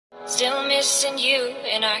Still missing you,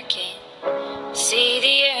 and I can't see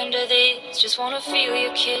the end of this. Just wanna feel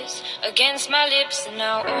your kiss against my lips. And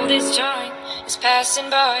now all this time is passing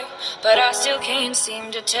by, but I still can't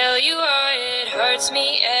seem to tell you why. It hurts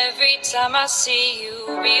me every time I see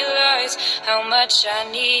you, realize how much I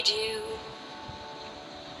need you.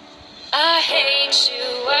 I hate you,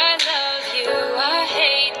 I love you, I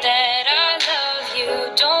hate that I love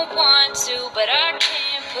you. Don't want to, but I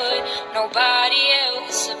can't put nobody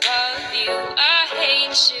else above you. I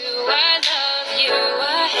hate you, I love you,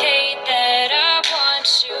 I hate that I want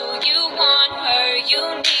you. You want her, you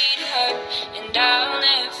need her, and I'll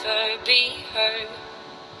never be her.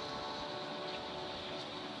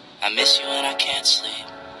 I miss you when I can't sleep,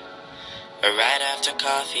 or right after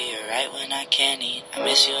coffee, or right when I can't eat. I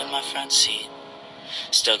miss you in my front seat.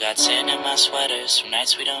 Still got sand in my sweaters from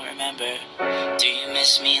nights we don't remember. Do you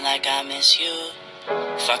miss me like I miss you?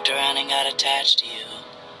 Fucked around and got attached to you.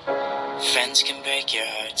 Friends can break your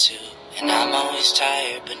heart too, and I'm always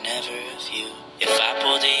tired but never of you. If I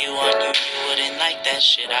pulled a you on you, you wouldn't like that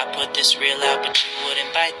shit. I put this real out but you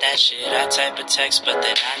wouldn't bite that shit. I type a text but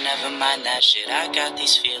then I never mind that shit. I got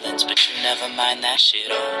these feelings but you never mind that shit.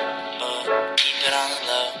 Oh, keep it on the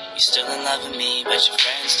low. You still in love with me but your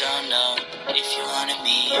friends don't know. If you wanted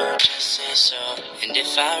me you would just say so, and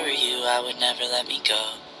if I were you I would never let me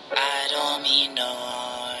go. I don't mean no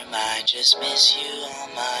harm, I just miss you on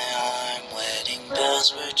my arm. Wedding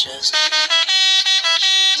bells were just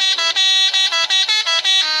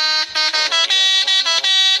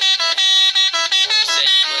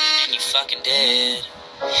fucking did.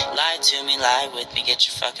 Lie to me, lie with me, get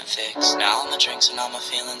your fucking fix. Now all my drinks and all my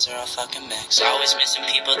feelings are all fucking mixed. Always missing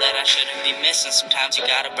people that I shouldn't be missing. Sometimes you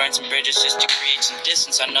gotta burn some bridges just to create some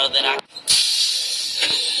distance. I know that I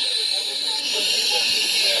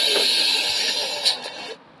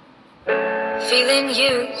feeling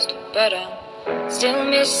used, but I'm still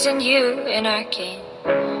missing you, and I can't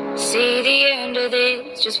see the end of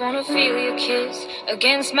this. Just wanna feel your kiss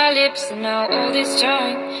against my lips. And now all this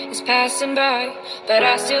time is passing by, but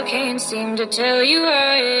I still can't seem to tell you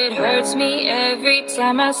why. It hurts me every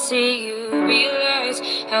time I see you, realize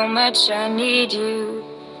how much I need you.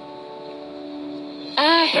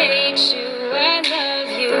 I hate you, I love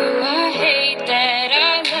you, I hate that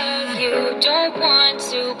I love you. Don't want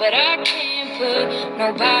to, but I can't put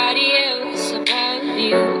nobody else above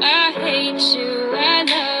you. I hate you, I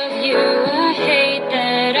love you, I hate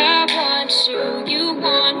that I want you. You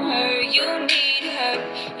want her, you need her,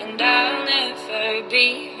 and I'll never be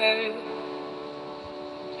her.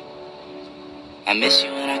 I miss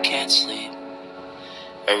you when I can't sleep,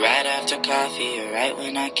 or right after coffee, or right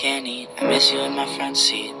when I can't eat. I miss you in my front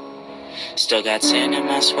seat. Still got sand in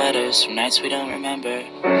my sweaters from nights we don't remember.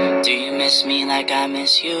 Do you miss me like I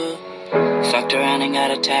miss you? Fucked around and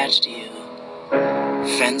got attached to you.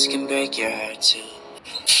 Friends can break your heart too.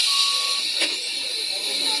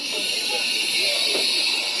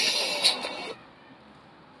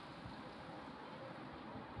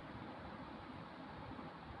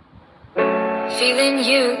 Feeling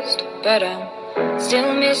used, but I'm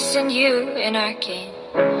still missing you, and I can't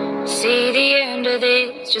see the end of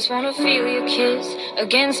this. Just wanna feel your kiss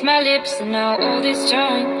against my lips. And now all this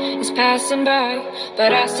time is passing by,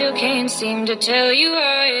 but I still can't seem to tell you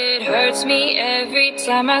why. It hurts me every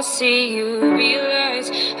time I see you, realize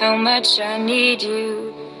how much I need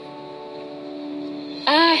you.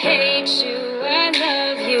 I hate you, I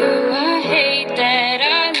love you, I hate that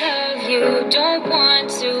I love you. Don't want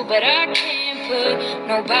to, but I can't put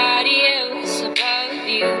nobody else above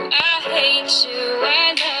you. I hate you,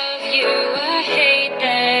 I love you, I hate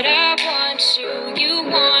that I want you. You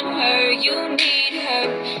want her, you need her,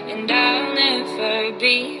 and I'll never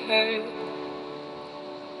be her.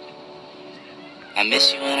 I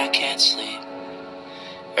miss you when I can't sleep,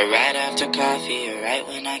 or right after coffee, or right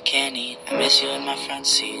when I can't eat. I miss you in my front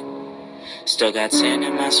seat. Still got sand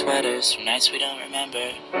in my sweaters from nights we don't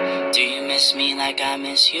remember. Do you miss me like I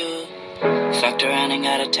miss you? Fucked around and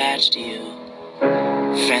got attached to you.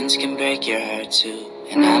 Friends can break your heart too,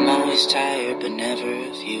 and I'm always tired but never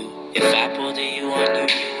of you. If I pulled a you on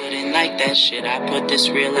you, you wouldn't like that shit. I put this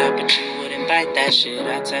real out but you wouldn't bite that shit.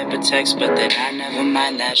 I type a text but then I never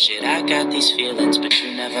mind that shit. I got these feelings but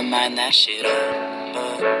you never mind that shit.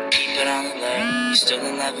 Oh, keep it on the low. You still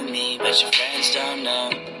in love with me but your friends don't know.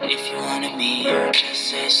 If you wanted me you would just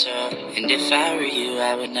say so, and if I were you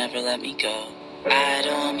I would never let me go. I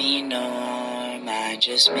don't mean no harm, I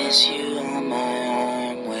just miss you on my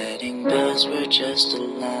arm. Wedding bells were just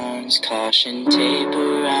alarms, caution tape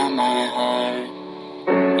around my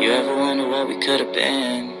heart. You ever wonder what we could have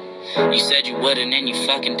been? You said you wouldn't and you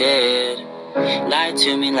fucking did. Lie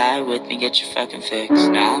to me, lie with me, get your fucking fix.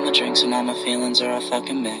 Now all my drinks and all my feelings are a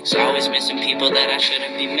fucking mix. Always missing people that I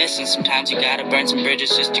shouldn't be missing. Sometimes you gotta burn some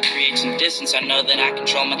bridges just to create some distance. I know that I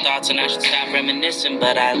control my thoughts and I should stop reminiscing,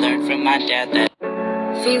 but I learned from my dad that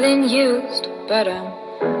feeling used, but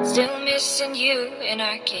I'm still missing you, and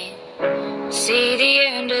I can't see the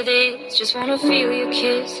end of this. Just wanna feel your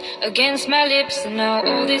kiss against my lips, and now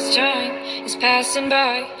all this time is passing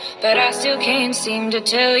by, but I still can't seem to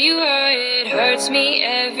tell you why. It hurts me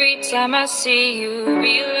every time I see you,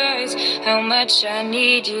 realize how much I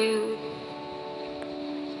need you.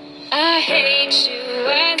 I hate you,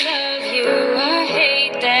 I love you, I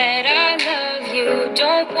hate that I love you.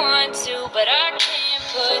 Don't want to, but I can't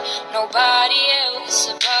put nobody else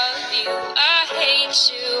above you. I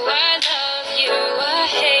hate you, I love you, I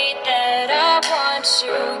hate that I want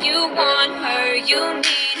you. You want her, you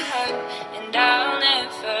need her, and I'll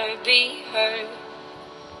never be her.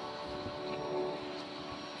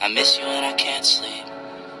 I miss you when I can't sleep,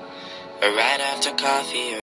 or right after coffee.